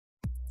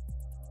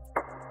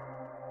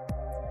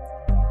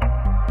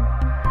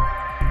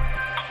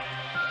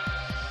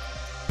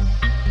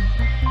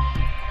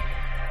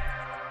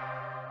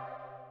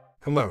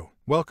Hello,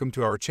 welcome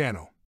to our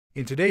channel.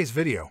 In today's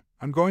video,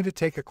 I'm going to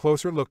take a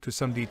closer look to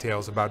some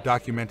details about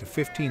Documenta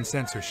 15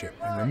 censorship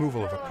and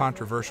removal of a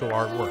controversial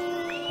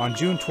artwork. On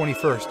June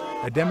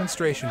 21st, a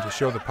demonstration to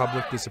show the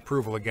public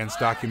disapproval against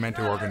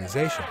Documenta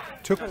organization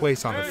took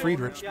place on the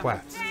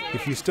FriedrichsPlatz.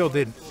 If you still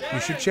didn't,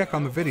 you should check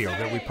on the video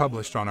that we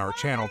published on our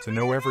channel to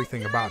know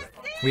everything about it.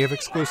 We have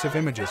exclusive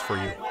images for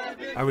you.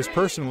 I was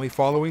personally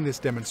following this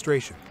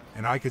demonstration,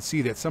 and I could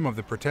see that some of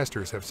the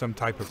protesters have some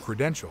type of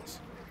credentials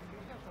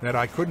that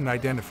I couldn't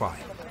identify.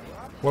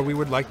 What we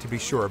would like to be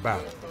sure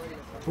about: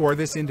 who are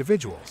these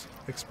individuals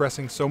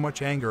expressing so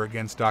much anger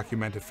against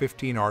Documenta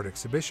 15 art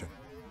exhibition?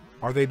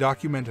 Are they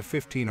Documenta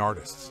 15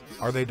 artists?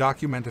 Are they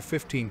Documenta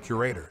 15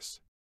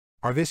 curators?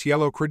 Are these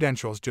yellow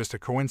credentials just a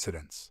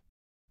coincidence?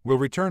 We'll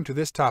return to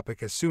this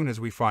topic as soon as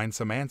we find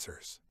some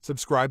answers.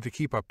 Subscribe to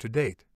keep up to date.